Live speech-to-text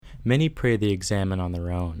Many pray the examen on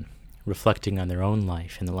their own, reflecting on their own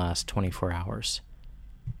life in the last 24 hours.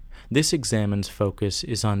 This examen's focus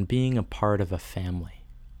is on being a part of a family.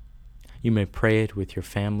 You may pray it with your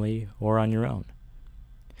family or on your own.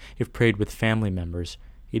 If prayed with family members,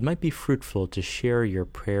 it might be fruitful to share your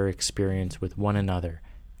prayer experience with one another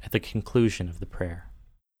at the conclusion of the prayer.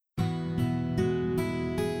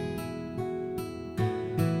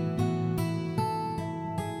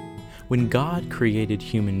 When God created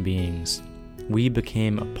human beings, we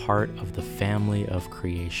became a part of the family of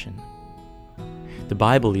creation. The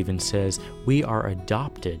Bible even says we are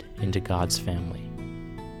adopted into God's family.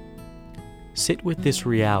 Sit with this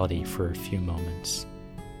reality for a few moments.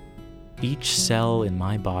 Each cell in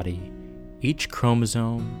my body, each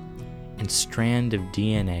chromosome, and strand of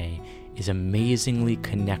DNA is amazingly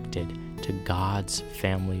connected to God's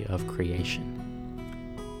family of creation.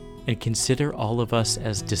 And consider all of us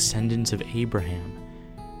as descendants of Abraham,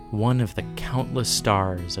 one of the countless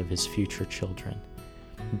stars of his future children,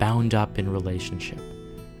 bound up in relationship,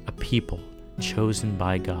 a people chosen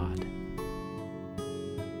by God.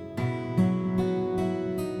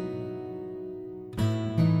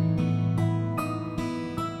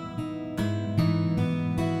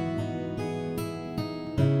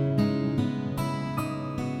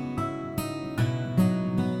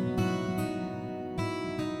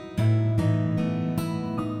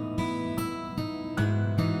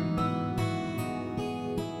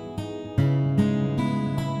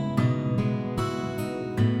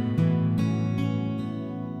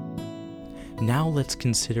 Now let's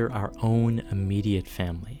consider our own immediate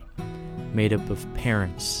family, made up of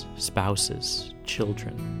parents, spouses,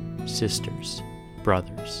 children, sisters,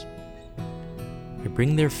 brothers. I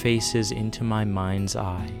bring their faces into my mind's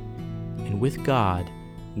eye, and with God,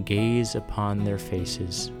 gaze upon their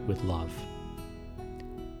faces with love.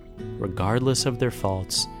 Regardless of their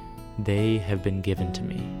faults, they have been given to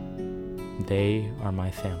me. They are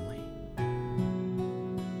my family.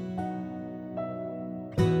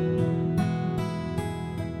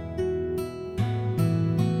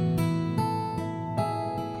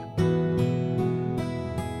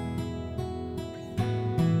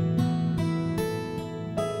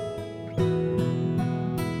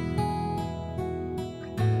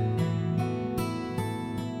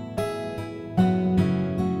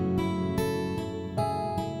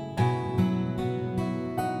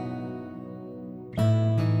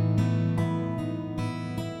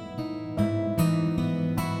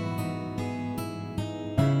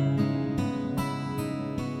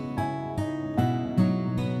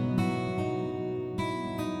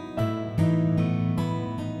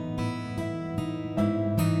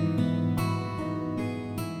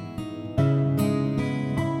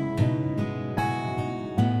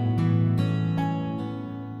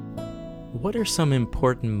 What are some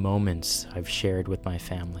important moments I've shared with my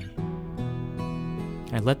family?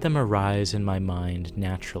 I let them arise in my mind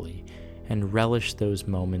naturally and relish those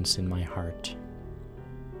moments in my heart.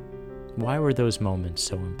 Why were those moments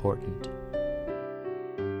so important?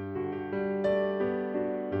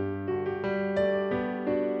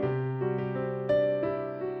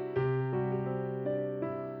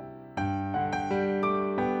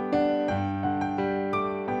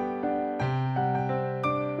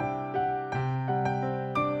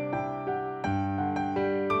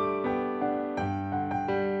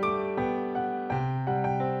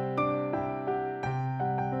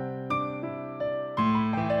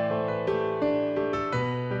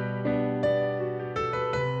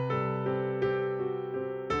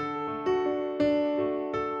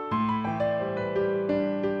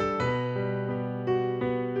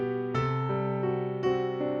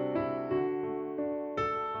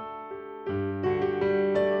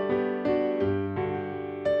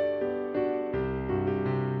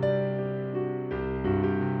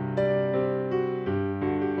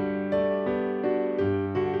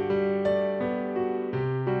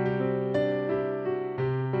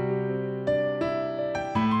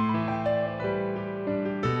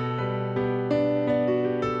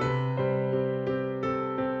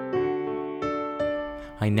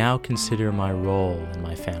 I now consider my role in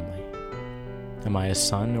my family. Am I a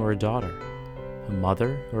son or a daughter? A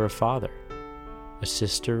mother or a father? A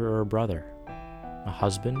sister or a brother? A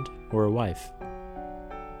husband or a wife?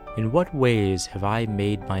 In what ways have I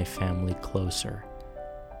made my family closer?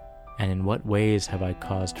 And in what ways have I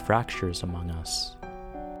caused fractures among us?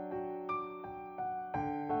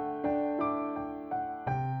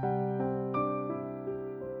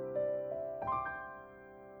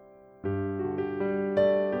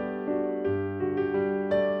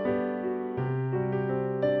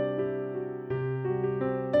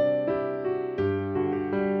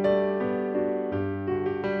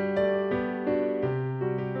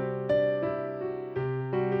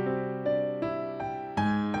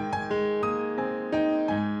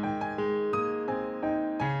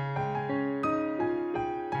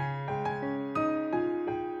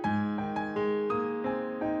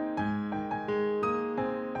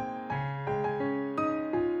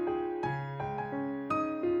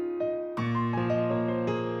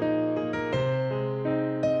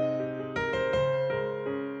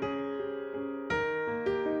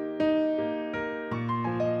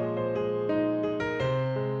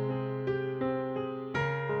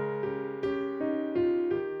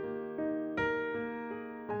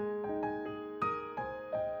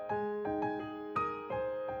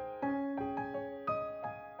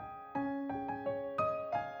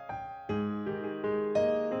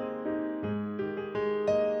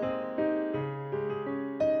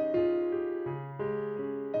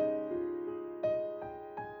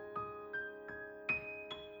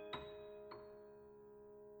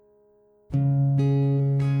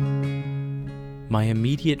 My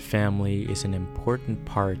immediate family is an important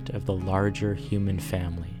part of the larger human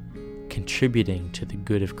family, contributing to the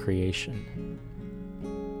good of creation.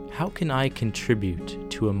 How can I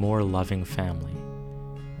contribute to a more loving family?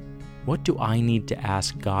 What do I need to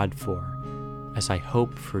ask God for as I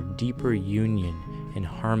hope for deeper union and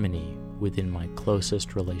harmony within my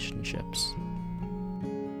closest relationships?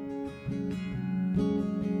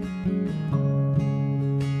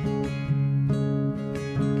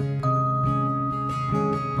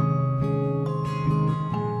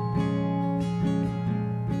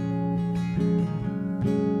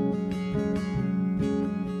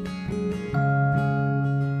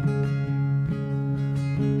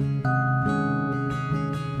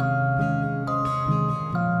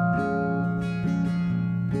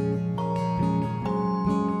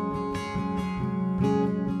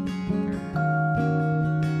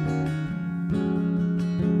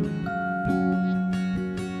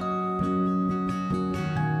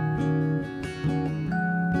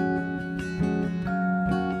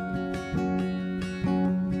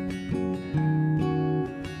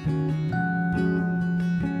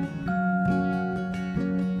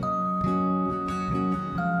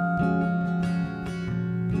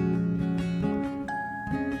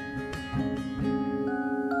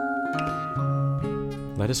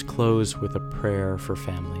 Let us close with a prayer for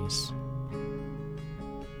families.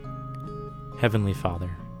 Heavenly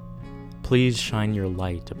Father, please shine your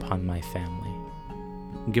light upon my family.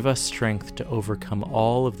 Give us strength to overcome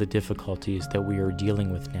all of the difficulties that we are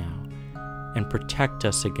dealing with now, and protect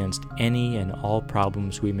us against any and all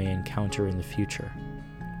problems we may encounter in the future.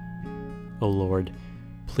 O Lord,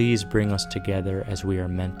 please bring us together as we are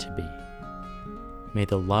meant to be. May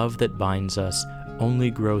the love that binds us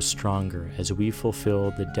only grow stronger as we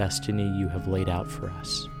fulfill the destiny you have laid out for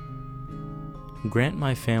us. Grant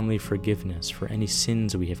my family forgiveness for any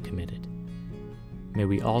sins we have committed. May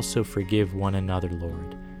we also forgive one another,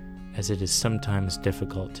 Lord, as it is sometimes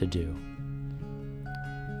difficult to do.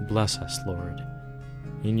 Bless us, Lord.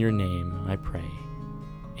 In your name I pray.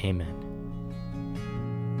 Amen.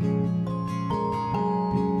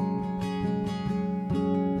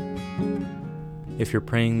 If you're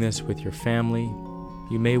praying this with your family,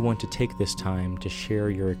 you may want to take this time to share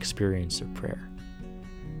your experience of prayer.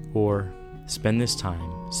 Or spend this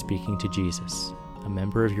time speaking to Jesus, a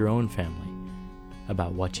member of your own family,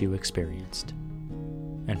 about what you experienced.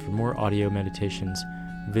 And for more audio meditations,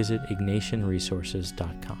 visit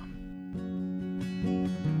ignatianresources.com.